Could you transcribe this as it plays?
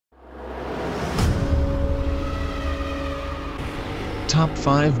Top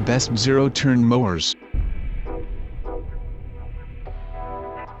 5 Best Zero-Turn Mowers.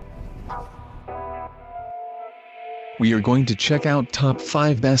 We are going to check out top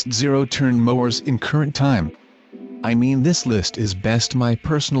 5 best zero-turn mowers in current time. I mean, this list is best my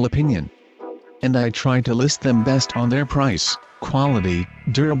personal opinion. And I try to list them best on their price, quality,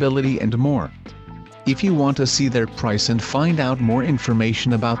 durability and more. If you want to see their price and find out more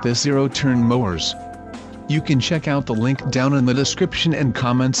information about this zero-turn mowers, you can check out the link down in the description and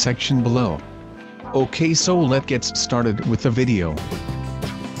comment section below. Okay, so let's get started with the video.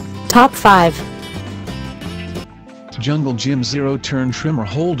 Top 5. Jungle Gym Zero-Turn Trimmer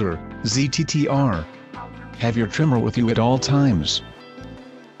Holder, ZTTR. Have your trimmer with you at all times.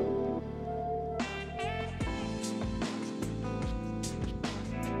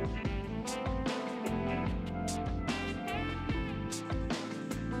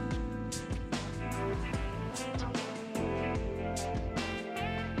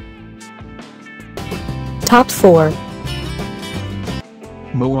 Top 4.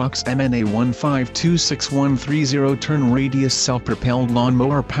 Mowox MNA1526130 turn radius self-propelled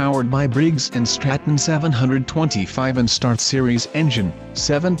lawnmower powered by Briggs & Stratton 725 InStart series engine,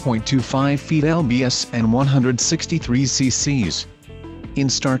 7.25 feet lbs and 163 cc's.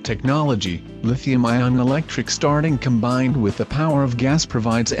 InStart technology, lithium-ion electric starting combined with the power of gas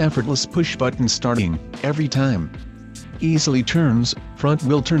provides effortless push-button starting, every time. Easily turns, front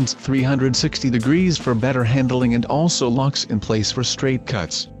wheel turns 360 degrees for better handling and also locks in place for straight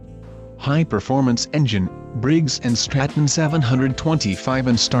cuts. High performance engine, Briggs & Stratton 725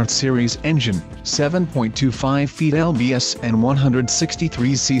 InStart series engine, 7.25 feet lbs and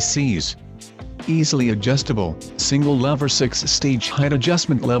 163 cc's. Easily adjustable, single lever 6-stage height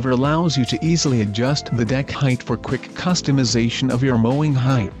adjustment lever allows you to easily adjust the deck height for quick customization of your mowing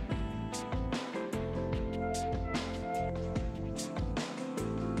height.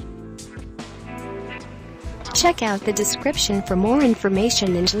 Check out the description for more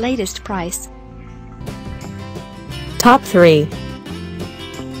information and latest price. Top 3.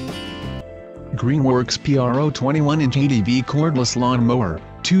 Greenworks PRO 21-inch ADV cordless lawn mower,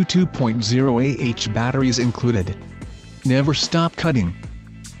 2.0 Ah batteries included. Never stop cutting.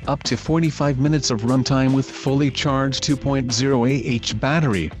 Up to 45 minutes of runtime with fully charged 2.0 Ah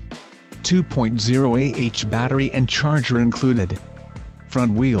battery. 2.0 Ah battery and charger included.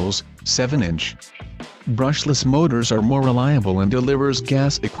 Front wheels, 7-inch. Brushless motors are more reliable and delivers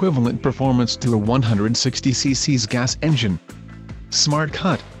gas equivalent performance to a 160 cc's gas engine. Smart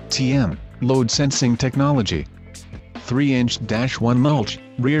Cut, TM, load sensing technology. 3-inch -1 mulch,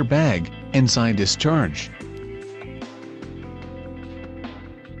 rear bag, and side discharge.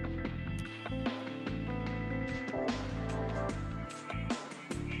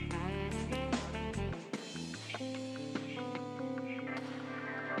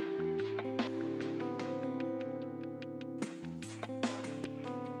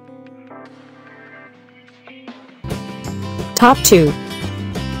 Top 2.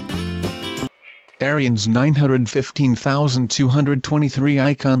 Ariens 915,223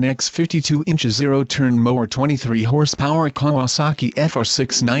 IKON-X 52 inches zero-turn mower 23 horsepower Kawasaki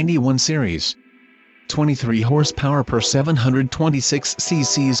FR691 series. 23 horsepower per 726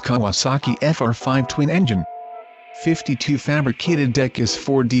 cc's Kawasaki FR5 twin engine. 52 fabricated deck is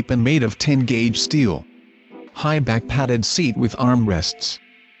 4 deep and made of 10-gauge steel. High back padded seat with armrests.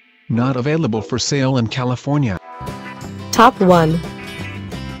 Not available for sale in California. Top 1.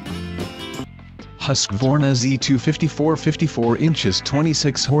 Husqvarna Z254 54 inches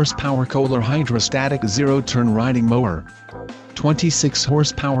 26 horsepower Kohler hydrostatic zero-turn riding mower. 26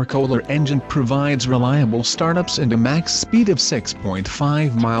 horsepower Kohler engine provides reliable startups and a max speed of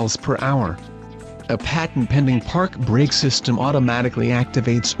 6.5 miles per hour. A patent-pending park brake system automatically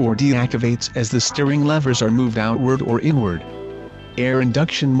activates or deactivates as the steering levers are moved outward or inward. Air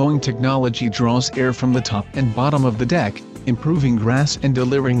induction mowing technology draws air from the top and bottom of the deck, improving grass and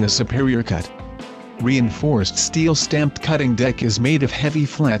delivering a superior cut. Reinforced steel stamped cutting deck is made of heavy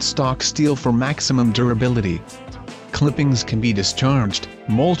flat stock steel for maximum durability. Clippings can be discharged,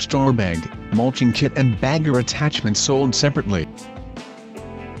 mulched or bagged, mulching kit and bagger attachment sold separately.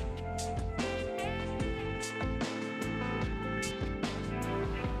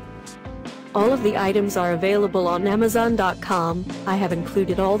 All of the items are available on Amazon.com. I have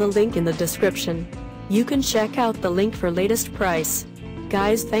included all the link in the description. You can check out the link for latest price.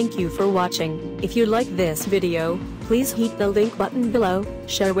 Guys, thank you for watching. If you like this video, please hit the link button below,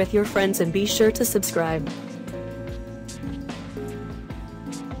 share with your friends and be sure to subscribe.